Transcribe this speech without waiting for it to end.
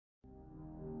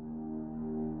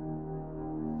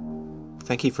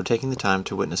Thank you for taking the time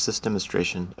to witness this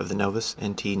demonstration of the Novus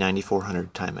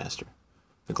NT9400 Time Master.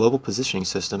 The global positioning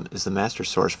system is the master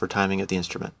source for timing of the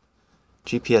instrument.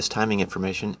 GPS timing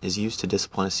information is used to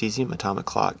discipline a Cesium atomic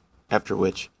clock, after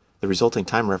which the resulting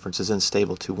time reference is then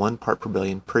stable to 1 part per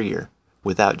billion per year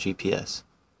without GPS.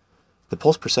 The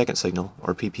pulse per second signal,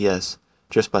 or PPS,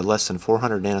 drifts by less than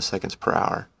 400 nanoseconds per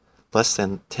hour, less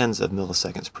than tens of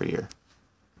milliseconds per year.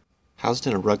 Housed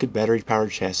in a rugged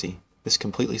battery-powered chassis, this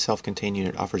completely self-contained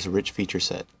unit offers a rich feature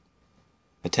set: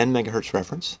 a 10 MHz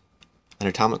reference, an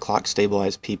atomic clock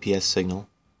stabilized PPS signal,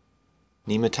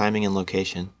 NMEA timing and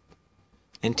location,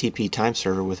 NTP time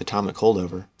server with atomic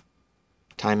holdover,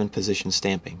 time and position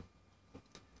stamping.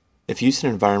 If used in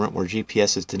an environment where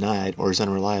GPS is denied or is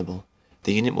unreliable,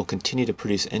 the unit will continue to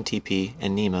produce NTP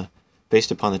and NemA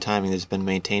based upon the timing that has been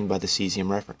maintained by the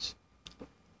Cesium reference.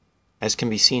 As can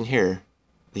be seen here,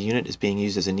 the unit is being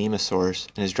used as a NemA source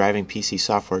and is driving PC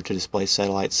software to display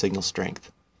satellite signal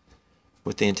strength.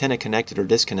 With the antenna connected or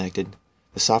disconnected,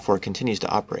 the software continues to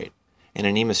operate, and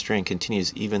a NemA string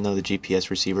continues even though the GPS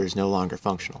receiver is no longer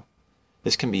functional.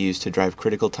 This can be used to drive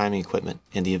critical timing equipment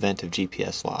in the event of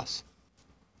GPS loss.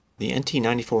 The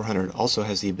NT9400 also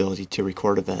has the ability to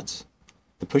record events.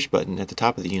 The push button at the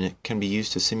top of the unit can be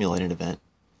used to simulate an event.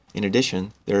 In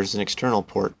addition, there is an external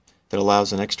port that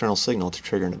allows an external signal to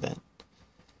trigger an event.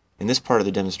 In this part of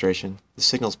the demonstration, the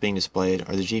signals being displayed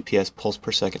are the GPS pulse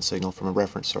per second signal from a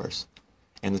reference source,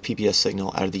 and the PPS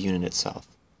signal out of the unit itself.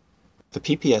 The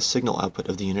PPS signal output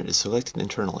of the unit is selected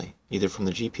internally, either from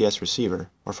the GPS receiver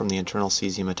or from the internal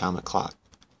Cesium atomic clock.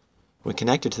 When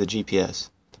connected to the GPS,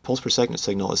 the pulse per second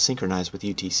signal is synchronized with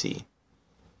UTC.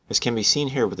 As can be seen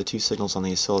here with the two signals on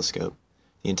the oscilloscope,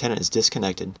 the antenna is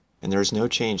disconnected and there is no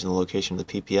change in the location of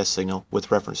the PPS signal with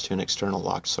reference to an external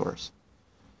locked source.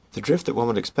 The drift that one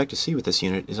would expect to see with this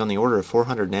unit is on the order of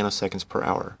 400 nanoseconds per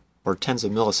hour, or tens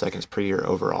of milliseconds per year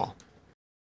overall.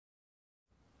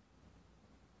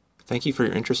 Thank you for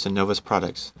your interest in Novus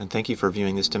products, and thank you for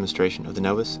viewing this demonstration of the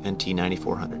Novus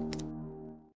NT9400.